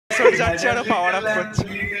Episode যাচ্ছে আর power up করছে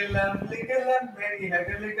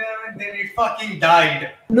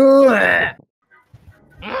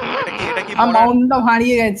এটা কি মাউন্টটা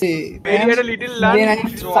হারিয়ে গেছে then I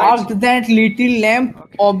sucked that little lamp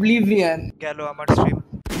oblivion গেল আমার stream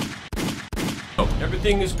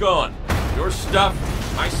Everything is gone. Your stuff,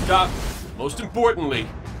 my stuff, most importantly,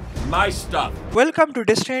 my stuff. Welcome to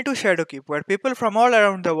Destiny 2 Shadowkeep, where people from all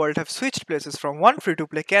around the world have switched places from one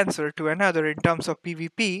free-to-play cancer to another in terms of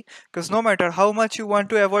PvP, because no matter how much you want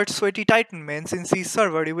to avoid sweaty Titan mains in C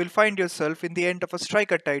server, you will find yourself in the end of a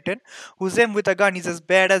striker Titan, whose aim with a gun is as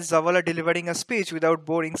bad as Zavala delivering a speech without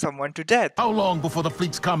boring someone to death. How long before the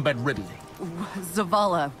fleet's combat ready?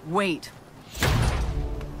 Zavala, wait.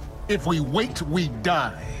 If we wait, we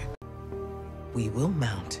die. We will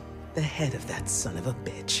mount the head of that son of a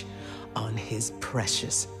bitch on his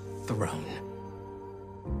precious throne.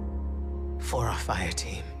 For our fire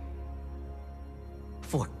team.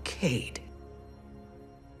 For Cade.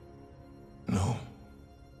 No,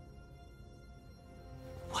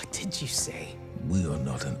 What did you say? we are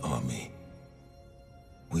not an army.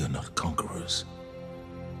 We are not conquerors.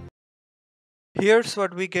 Here's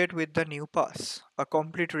what we get with the new pass. A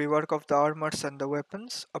complete rework of the armors and the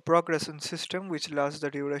weapons, a progression system which lasts the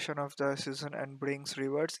duration of the season and brings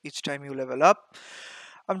rewards each time you level up.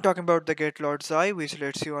 I'm talking about the Gate Lord's Eye, which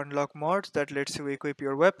lets you unlock mods that lets you equip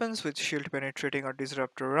your weapons with shield penetrating or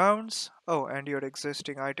disruptor rounds. Oh, and your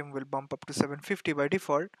existing item will bump up to 750 by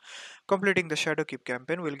default. Completing the Shadowkeep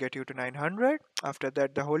campaign will get you to 900. After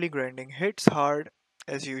that, the holy grinding hits hard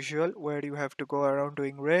as usual, where you have to go around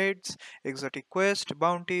doing raids, exotic quests,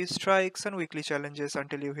 bounties, strikes, and weekly challenges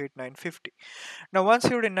until you hit 950. Now, once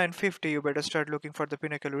you're in 950, you better start looking for the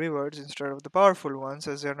pinnacle rewards instead of the powerful ones,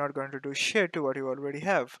 as they're not going to do shit to what you already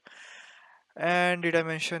have. And did I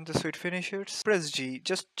mention the sweet finishers? Press G.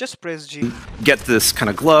 Just press G. Get this kind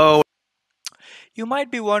of glow. You might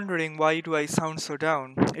be wondering why do I sound so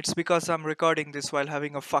down. It's because I'm recording this while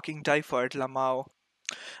having a fucking typhoid, Lamau.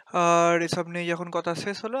 আর এসব নিয়ে যখন কথা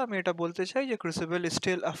শেষ হলো আমি এটা বলতে চাই যে Crucible is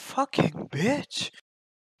still a fucking bitch.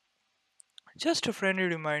 Just a friendly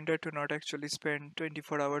reminder to not actually spend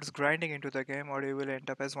 24 hours grinding into the game or you will end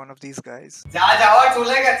up as one of these guys. যা যাওয়ার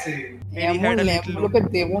চলে গেছে He এমন had a little- ল্যাম্পগুলোকে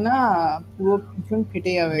দেবো না পুরো পিছন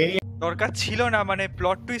ফেটে যাবে দরকার ছিল না মানে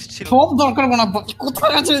প্লট টুইস্ট ছিল সব দরকার না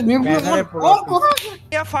কোথায় আছে কোথায় আছে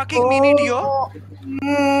Yeah, fucking minute yo.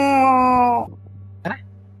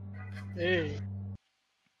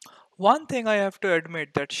 One thing I have to admit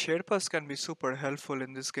that Sherpas can be super helpful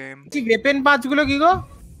in this game. Weapon পাঁচ গুলো কি গো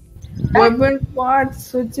ওয়েপন পার্টস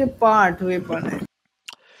হচ্ছে part weapon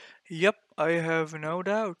Yep, I have no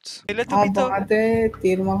doubts. এলে তুমি তো হাতে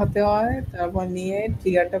তেল মাখাতে হয় তারপর নিয়ে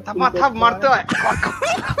ট্রিগারটা মাথা মারতে হয়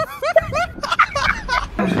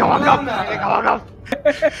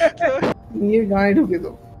নিয়ে গায়ে ঢুকে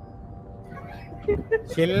দাও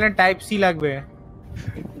ছেলে টাইপ সি লাগবে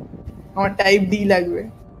আমার টাইপ ডি লাগবে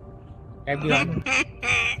টাইপ ডি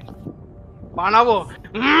বানাবো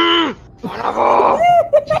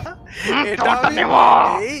এটা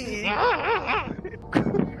এই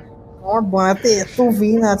আমার বানাতে এত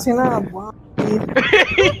ভিন আছে না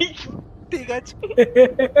ঠিক আছে